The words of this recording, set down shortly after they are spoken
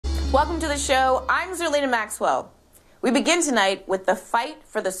Welcome to the show. I'm Zerlina Maxwell. We begin tonight with the fight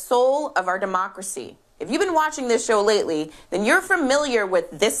for the soul of our democracy. If you've been watching this show lately, then you're familiar with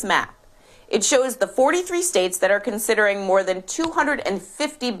this map. It shows the 43 states that are considering more than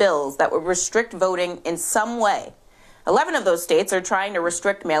 250 bills that would restrict voting in some way. 11 of those states are trying to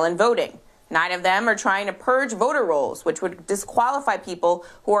restrict mail-in voting. 9 of them are trying to purge voter rolls, which would disqualify people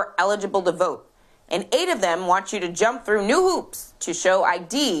who are eligible to vote. And 8 of them want you to jump through new hoops to show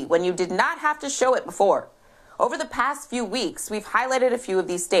ID when you did not have to show it before. Over the past few weeks, we've highlighted a few of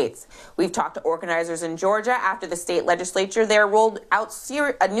these states. We've talked to organizers in Georgia after the state legislature there rolled out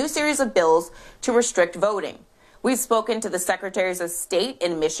a new series of bills to restrict voting. We've spoken to the secretaries of state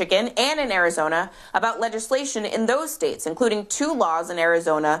in Michigan and in Arizona about legislation in those states, including 2 laws in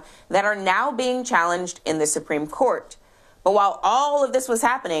Arizona that are now being challenged in the Supreme Court. But while all of this was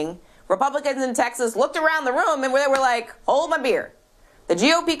happening, Republicans in Texas looked around the room and they were like, hold my beer. The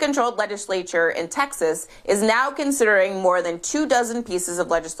GOP-controlled legislature in Texas is now considering more than 24 pieces of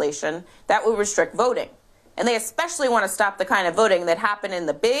legislation that will restrict voting. And they especially want to stop the kind of voting that happened in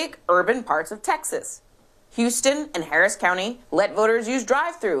the big urban parts of Texas. Houston and Harris County let voters use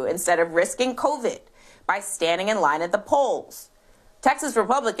drive-through instead of risking COVID by standing in line at the polls. Texas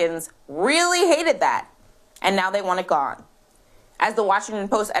Republicans really hated that, and now they want it gone. As the Washington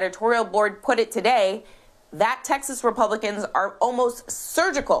Post editorial board put it today, that Texas Republicans are almost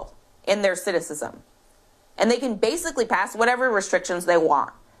surgical in their cynicism. And they can basically pass whatever restrictions they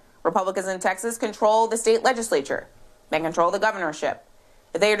want. Republicans in Texas control the state legislature. They control the governorship.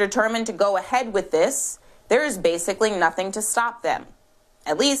 If they are determined to go ahead with this, there is basically nothing to stop them.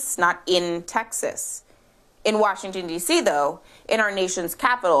 At least not in Texas. In Washington, D.C., though, in our nation's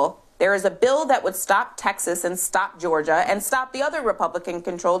capital, there is a bill that would stop Texas and stop Georgia and stop the other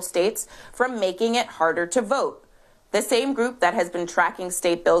Republican-controlled states from making it harder to vote. The same group that has been tracking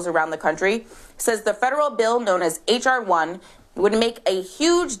state bills around the country says the federal bill known as H.R. 1 would make a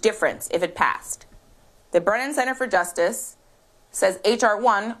huge difference if it passed. The Brennan Center for Justice says H.R.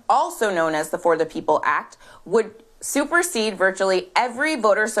 1, also known as the For the People Act, would supersede virtually every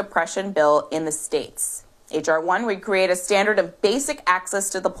voter suppression bill in the states. H.R. 1 would create a standard of basic access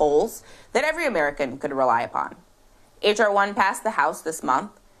to the polls that every American could rely upon. H.R. 1 passed the House this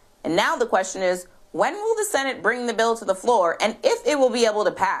month, and now the question is, when will the Senate bring the bill to the floor, and if it will be able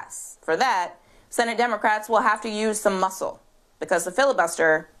to pass? For that, Senate Democrats will have to use some muscle, because the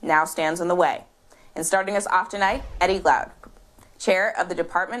filibuster now stands in the way. And starting us off tonight, Eddie Glaude, Chair of the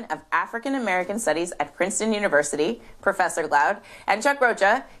Department of African American Studies at Princeton University, Professor Glaude, and Chuck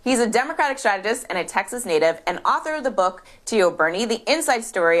Rocha. He's a Democratic strategist and a Texas native and author of the book, To Yo Bernie, the inside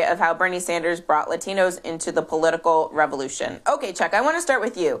story of how Bernie Sanders brought Latinos into the political revolution. Okay, Chuck, I want to start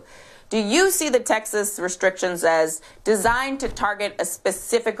with you. Do you see the Texas restrictions as designed to target a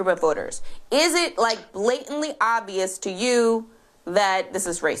specific group of voters? Is it like blatantly obvious to you that this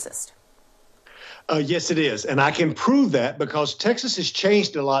is racist? Yes, it is. And I can prove that because Texas has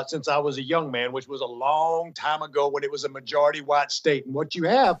changed a lot since I was a young man, which was a long time ago when it was a majority white state. And what you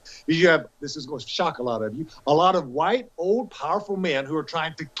have is this is going to shock a lot of you, a lot of white, old, powerful men who are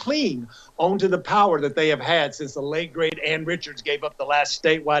trying to cling onto the power that they have had since the late, great Ann Richards gave up the last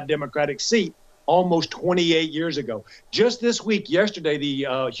statewide Democratic seat almost 28 years ago. Just this week, yesterday,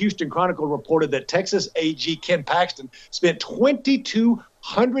 the Houston Chronicle reported that Texas AG Ken Paxton spent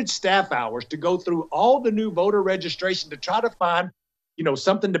 2,200 staff hours to go through all the new voter registration to try to find,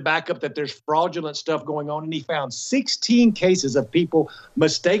 something to back up that there's fraudulent stuff going on. And he found 16 cases of people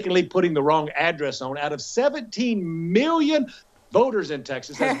mistakenly putting the wrong address on out of 17 million voters in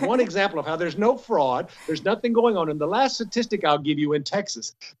Texas. That's one example of how there's no fraud. There's nothing going on. And the last statistic I'll give you in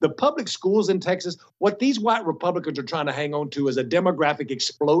Texas, the public schools in Texas, what these white Republicans are trying to hang on to is a demographic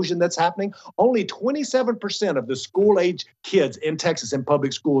explosion that's happening. Only 27% of the school-age kids in Texas in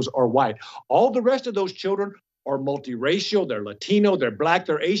public schools are white. All the rest of those children are multiracial, they're Latino, they're Black,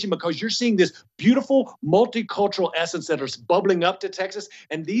 they're Asian, because you're seeing this beautiful multicultural essence that is bubbling up to Texas.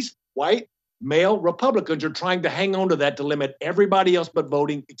 And these white male Republicans are trying to hang on to that to limit everybody else but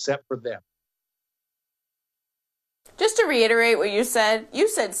voting except for them. Just to reiterate what you said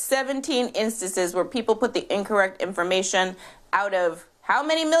 17 instances where people put the incorrect information out of how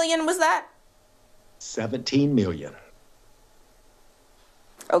many million was that? 17 million.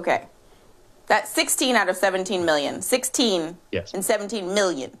 Okay. That's 16 out of 17 million. 16 yes. and 17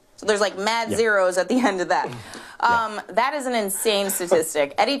 million. So there's like mad zeros at the end of that. That is an insane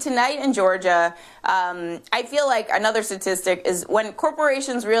statistic. Eddie, tonight in Georgia, I feel like another statistic is when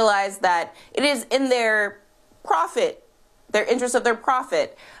corporations realize that it is in their profit, their interest of their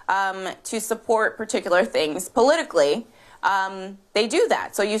profit, to support particular things politically, they do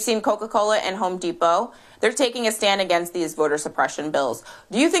that. So you've seen Coca-Cola and Home Depot. They're taking a stand against these voter suppression bills.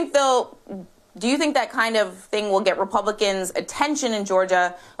 Do you think that kind of thing will get Republicans' attention in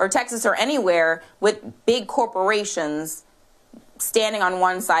Georgia or Texas or anywhere with big corporations standing on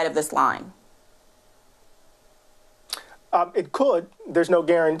one side of this line? It could. There's no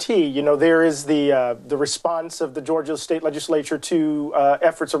guarantee. You know, there is the response of the Georgia state legislature to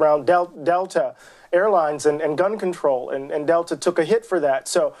efforts around Delta Airlines and gun control, and Delta took a hit for that.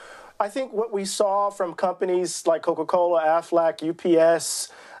 So I think what we saw from companies like Coca-Cola, Aflac, UPS,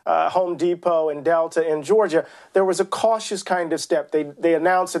 Home Depot, and Delta in Georgia, there was a cautious kind of step. They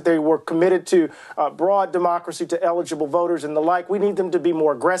announced that they were committed to broad democracy to eligible voters and the like. We need them to be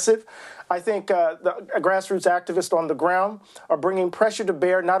more aggressive. I think the grassroots activists on the ground are bringing pressure to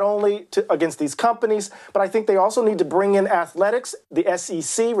bear not only against these companies, but I think they also need to bring in athletics, the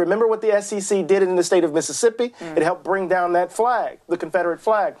SEC. Remember what the SEC did in the state of Mississippi? It helped bring down that flag, the Confederate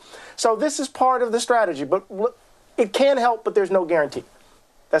flag. So this is part of the strategy, but it can help, but there's no guarantee.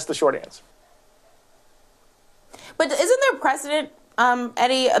 That's the short answer. But isn't there precedent,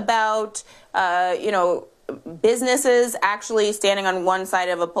 Eddie, about, businesses actually standing on one side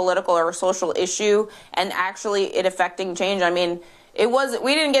of a political or a social issue and actually it affecting change? I mean,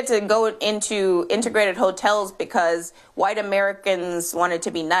 we didn't get to go into integrated hotels because white Americans wanted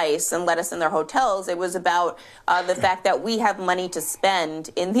to be nice and let us in their hotels. It was about the fact that we have money to spend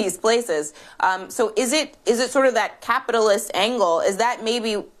in these places. So is it sort of that capitalist angle? Is that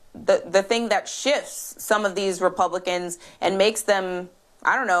maybe the thing that shifts some of these Republicans and makes them,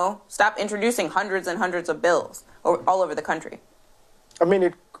 I don't know, stop introducing hundreds and hundreds of bills all over the country? I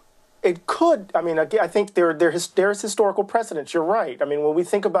mean, it could. I mean, I think there's historical precedents. You're right. I mean, when we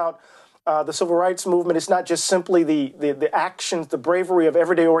think about the civil rights movement, it's not just simply the actions, the bravery of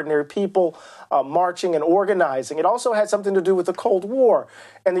everyday ordinary people marching and organizing. It also had something to do with the Cold War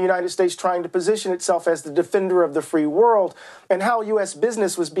and the United States trying to position itself as the defender of the free world, and how U.S.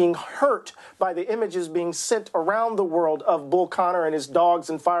 business was being hurt by the images being sent around the world of Bull Connor and his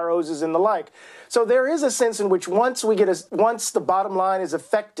dogs and fire hoses and the like. So there is a sense in which once the bottom line is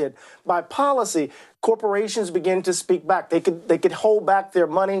affected by policy, corporations begin to speak back. They could hold back their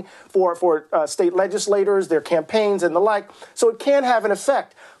money for state legislators, their campaigns, and the like. So it can have an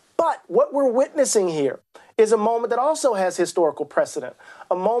effect. But what we're witnessing here is a moment that also has historical precedent,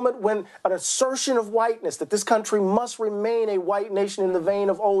 a moment when an assertion of whiteness, that this country must remain a white nation in the vein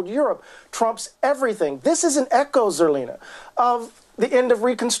of old Europe, trumps everything. This is an echo, Zerlina, of the end of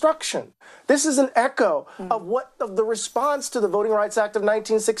Reconstruction. This is an echo of the response to the Voting Rights Act of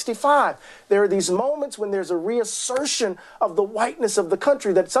 1965. There are these moments when there's a reassertion of the whiteness of the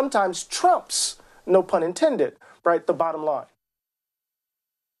country that sometimes trumps, no pun intended, right, the bottom line.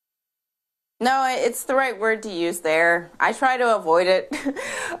 No, it's the right word to use there. I try to avoid it.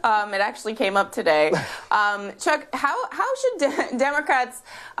 It actually came up today. Chuck, how should Democrats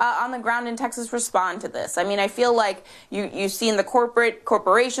on the ground in Texas respond to this? I mean, I feel like you've seen the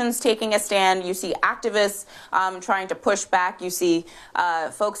corporations taking a stand. You see activists trying to push back. You see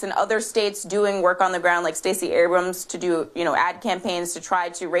folks in other states doing work on the ground, like Stacey Abrams, to do ad campaigns to try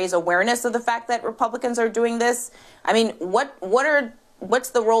to raise awareness of the fact that Republicans are doing this. I mean,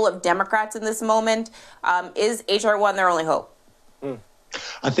 what's the role of Democrats in this moment? Is H.R. 1 their only hope?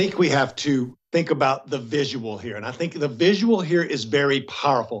 I think we have to think about the visual here. And I think the visual here is very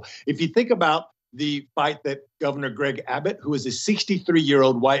powerful. If you think about the fight that Governor Greg Abbott, who is a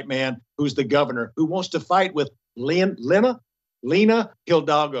 63-year-old white man who's the governor, who wants to fight with Lena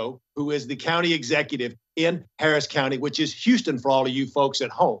Hidalgo, who is the county executive in Harris County, which is Houston for all of you folks at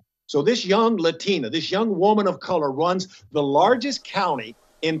home. So this young Latina, this young woman of color, runs the largest county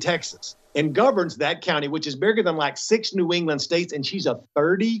in Texas and governs that county, which is bigger than like 6 New England states. And she's a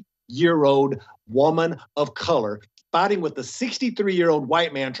 30-year-old woman of color fighting with a 63-year-old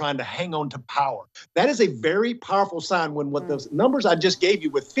white man trying to hang on to power. That is a very powerful sign when what those numbers I just gave you,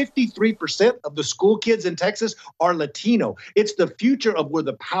 with 53% of the school kids in Texas are Latino. It's the future of where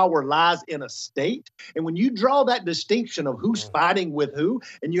the power lies in a state. And when you draw that distinction of who's fighting with who,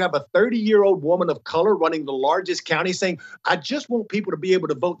 and you have a 30-year-old woman of color running the largest county saying, I just want people to be able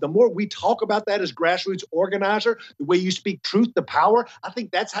to vote. The more we talk about that as grassroots organizer, the way you speak truth to power, I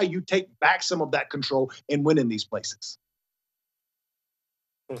think that's how you take back some of that control and win in these places.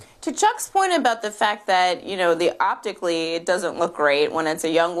 To Chuck's point about the fact that, optically it doesn't look great when it's a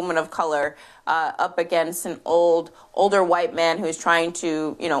young woman of color up against an older white man who's trying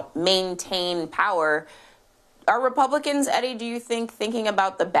to, maintain power. Are Republicans, Eddie, do you think, thinking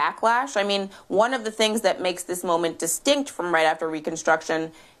about the backlash? I mean, one of the things that makes this moment distinct from right after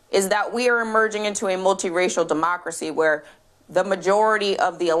Reconstruction is that we are emerging into a multiracial democracy where the majority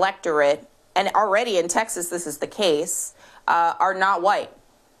of the electorate, and already in Texas this is the case, are not white.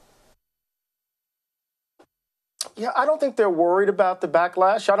 Yeah, I don't think they're worried about the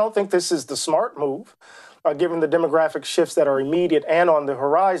backlash. I don't think this is the smart move, given the demographic shifts that are immediate and on the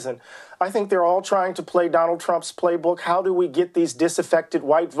horizon. I think they're all trying to play Donald Trump's playbook. How do we get these disaffected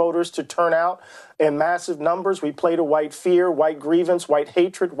white voters to turn out in massive numbers? We play to white fear, white grievance, white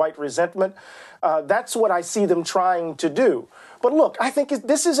hatred, white resentment. That's what I see them trying to do. But look, I think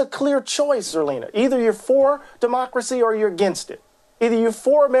this is a clear choice, Zerlina. Either you're for democracy or you're against it. Either you're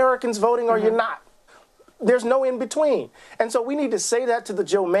for Americans voting or you're not. There's no in between. And so we need to say that to the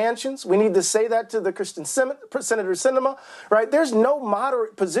Joe Manchins. We need to say that to the Senator Sinema, right? There's no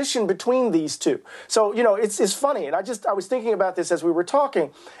moderate position between these two. So, you know, it's funny. And I was thinking about this as we were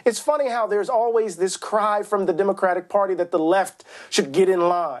talking. It's funny how there's always this cry from the Democratic Party that the left should get in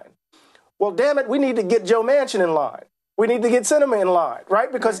line. Well, damn it, we need to get Joe Manchin in line. We need to get Sinema in line,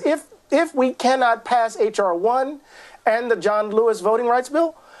 right? Because if we cannot pass H.R. 1 and the John Lewis voting rights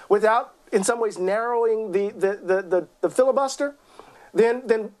bill without in some ways narrowing the filibuster, then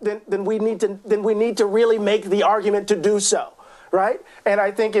we need to really make the argument to do so, right? And I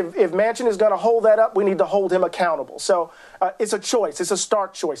think if Manchin is going to hold that up, we need to hold him accountable. So it's a choice. It's a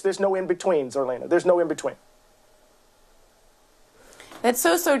stark choice. There's no in between, Zerlina. There's no in between. That's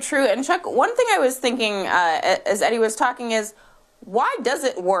so true. And Chuck, one thing I was thinking as Eddie was talking is, why does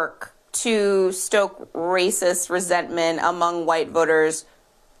it work to stoke racist resentment among white voters?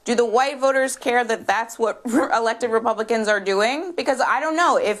 Do the white voters care that that's what elected Republicans are doing? Because I don't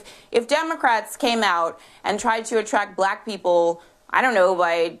know, if Democrats came out and tried to attract black people, I don't know,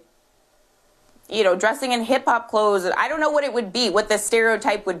 by, you know, dressing in hip hop clothes, I don't know what it would be, what the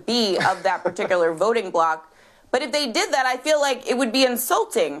stereotype would be of that particular voting bloc. But if they did that, I feel like it would be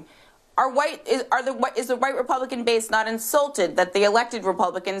insulting. Is the white Republican base not insulted that the elected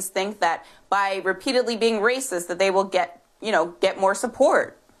Republicans think that by repeatedly being racist that they will get more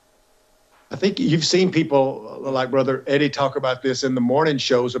support? I think you've seen people like Brother Eddie talk about this in the morning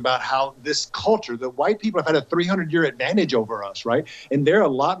shows about how this culture, the white people have had a 300-year advantage over us, right? And they're a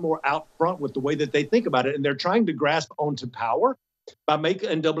lot more out front with the way that they think about it. And they're trying to grasp onto power by making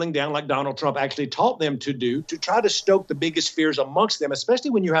and doubling down like Donald Trump actually taught them to do, to try to stoke the biggest fears amongst them, especially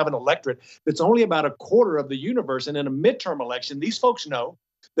when you have an electorate that's only about a quarter of the universe. And in a midterm election, these folks know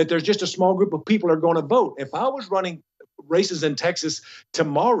that there's just a small group of people who are going to vote. If I was running races in Texas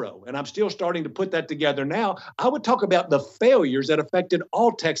tomorrow, and I'm still starting to put that together now, I would talk about the failures that affected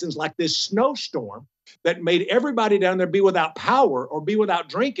all Texans, like this snowstorm that made everybody down there be without power or be without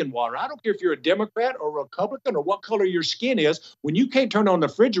drinking water. I don't care if you're a Democrat or Republican or what color your skin is. When you can't turn on the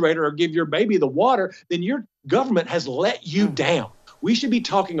refrigerator or give your baby the water, then your government has let you down. We should be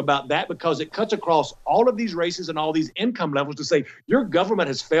talking about that because it cuts across all of these races and all these income levels to say your government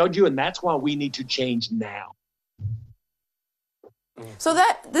has failed you, and that's why we need to change now. So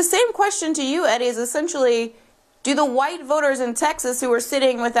that the same question to you, Eddie, is essentially, do the white voters in Texas who are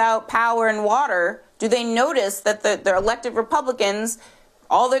sitting without power and water, do they notice that the elected Republicans,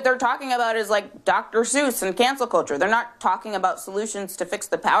 all that they're talking about is like Dr. Seuss and cancel culture? They're not talking about solutions to fix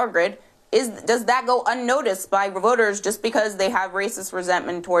the power grid. Does that go unnoticed by voters just because they have racist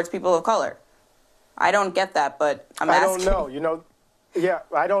resentment towards people of color? I don't get that, but I'm asking. I don't know. Yeah,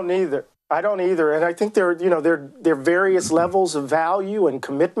 I don't either. And I think there are various levels of value and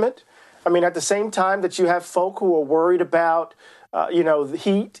commitment. I mean, at the same time that you have folk who are worried about, the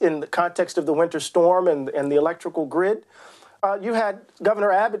heat in the context of the winter storm and the electrical grid, you had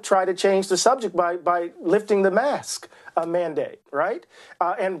Governor Abbott try to change the subject by lifting the mask mandate, right?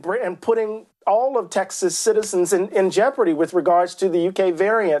 And putting all of Texas citizens in jeopardy with regards to the UK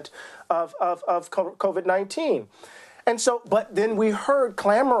variant of COVID-19. And so, but then we heard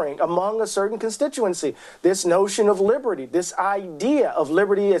clamoring among a certain constituency, this notion of liberty, this idea of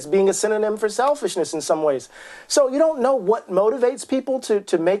liberty as being a synonym for selfishness in some ways. So you don't know what motivates people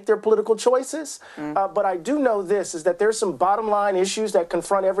to make their political choices. But I do know this, is that there's some bottom line issues that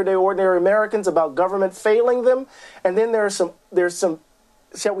confront everyday ordinary Americans about government failing them. And then there's some,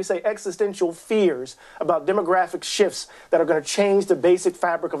 shall we say, existential fears about demographic shifts that are going to change the basic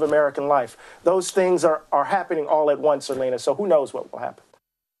fabric of American life. Those things are happening all at once, Zerlina, so who knows what will happen.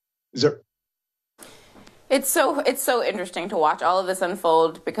 It's so interesting to watch all of this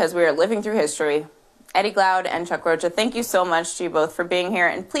unfold because we are living through history. Eddie Glaude and Chuck Rocha, thank you so much to you both for being here,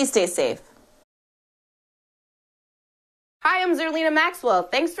 and please stay safe. Hi, I'm Zerlina Maxwell.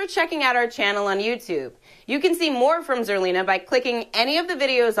 Thanks for checking out our channel on YouTube. You can see more from Zerlina by clicking any of the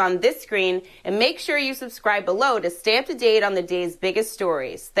videos on this screen, and make sure you subscribe below to stay up to date on the day's biggest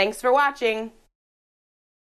stories. Thanks for watching.